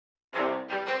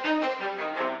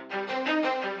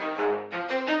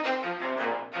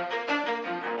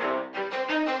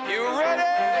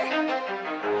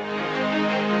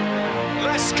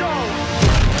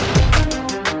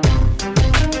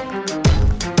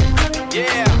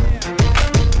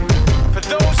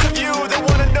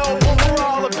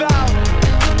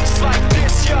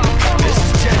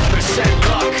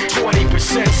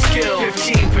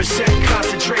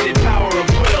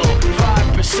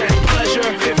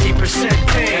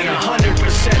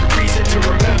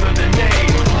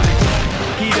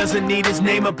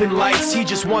name up in lights. He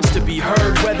just wants to be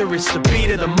heard, whether it's the beat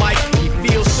or the mic. He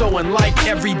feels so unlike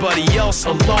everybody else,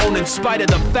 alone, in spite of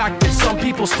the fact that some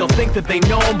people still think that they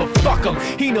know him. But fuck him,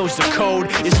 he knows the code.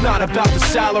 It's not about the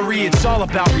salary, it's all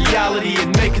about reality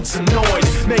and making some noise,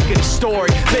 making a story,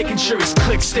 making sure his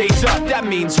click stays up. That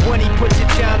means when he puts it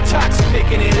down, Tox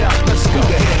picking it up. Let's go. Who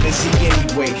the hell is he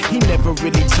anyway? He never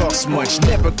really talks much,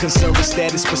 never concerned with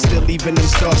status, but still leaving him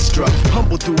starstruck.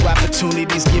 Humble through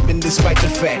opportunities given despite the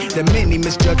fact that many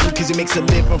misjudge him cause he makes a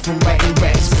living from writing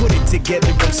raps. Put it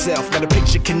together himself, now the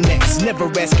picture connects. Never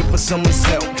asking for someone's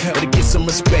help or to get some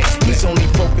respect. He's only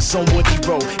focused on what he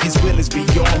wrote. His will is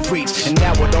beyond reach, and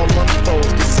now it all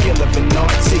unfolds. The skill of an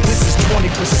artist. This is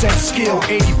 20% skill,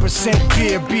 80%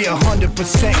 fear. Be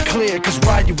 100% clear, cause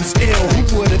Ryu was ill.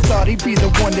 Who would've thought he'd be the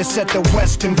one that set the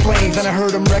West in flames? And I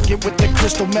heard him wreck it with the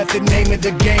crystal method, name of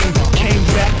the game. Came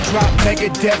back, dropped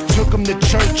Megadeth, took him to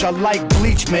church. I like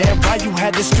Bleach, man. Ryu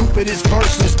had the stupidest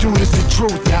verse. This dude is the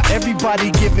truth. Now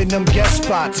everybody giving them guest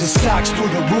spots and stocks through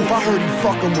the roof. I heard he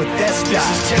fucking with that stock.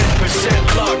 This is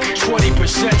 10% luck,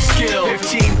 20% skill,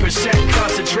 15%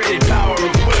 concentrated power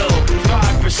of will,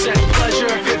 5% pleasure,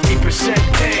 50%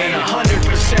 pain, and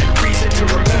 100% reason to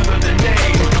remember the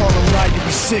name. They call him Ryu,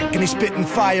 he's sick and he's spitting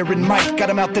fire. And Mike got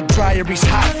him out the dryer, he's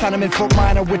hot. Found him in Fort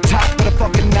Minor with top, but a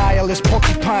fucking nihilist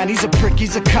porcupine. He's a prick,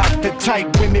 he's a cop. The type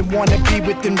women wanna be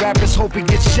within rappers, hope he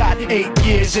gets shot. 8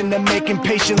 years in the making,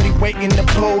 patiently waiting to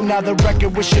blow. Now the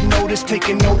record with your notice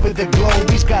taking over the globe.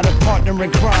 He's got a partner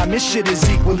in crime, this shit is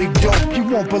equally dope. You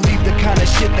won't believe the kind of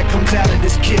shit that comes out of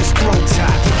this kid's throat.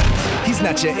 He's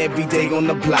not your everyday on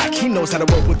the block. He knows how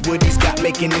to work with what he's got,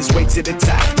 making his way to the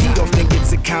top. He don't think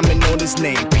it's a comment on his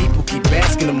name. People keep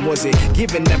asking him, was it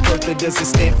given that birth or does it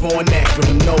stand for an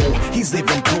acronym? No, he's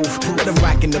living proof. Let him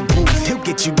rock in the booth. He'll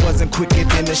get you buzzing quicker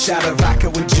than a shot of vodka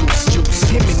with juice.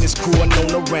 Him and his crew are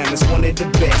known around as one of the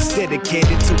best,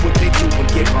 dedicated to what they do and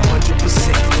give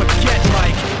 100%. Forget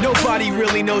Mike, nobody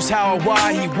really knows how or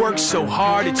why he works so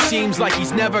hard. It seems like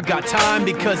he's never got time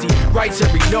because he writes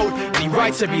every note and he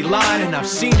writes every line. And I've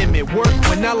seen him at work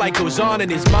when that light goes on in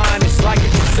his mind. It's like a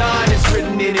design is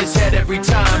written in his head every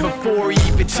time before he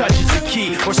even touches a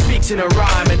key or speaks in a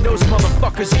rhyme. And those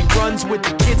motherfuckers he runs with,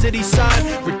 the kids that he signed,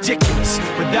 ridiculous,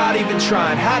 without even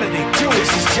trying. How do they do it?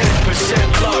 This is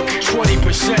 10% luck,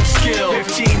 20% skill,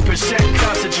 15%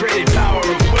 concentrated power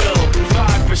of will,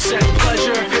 5%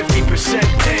 pleasure, 50%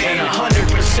 pain, and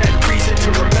 100% reason to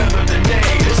remember the name.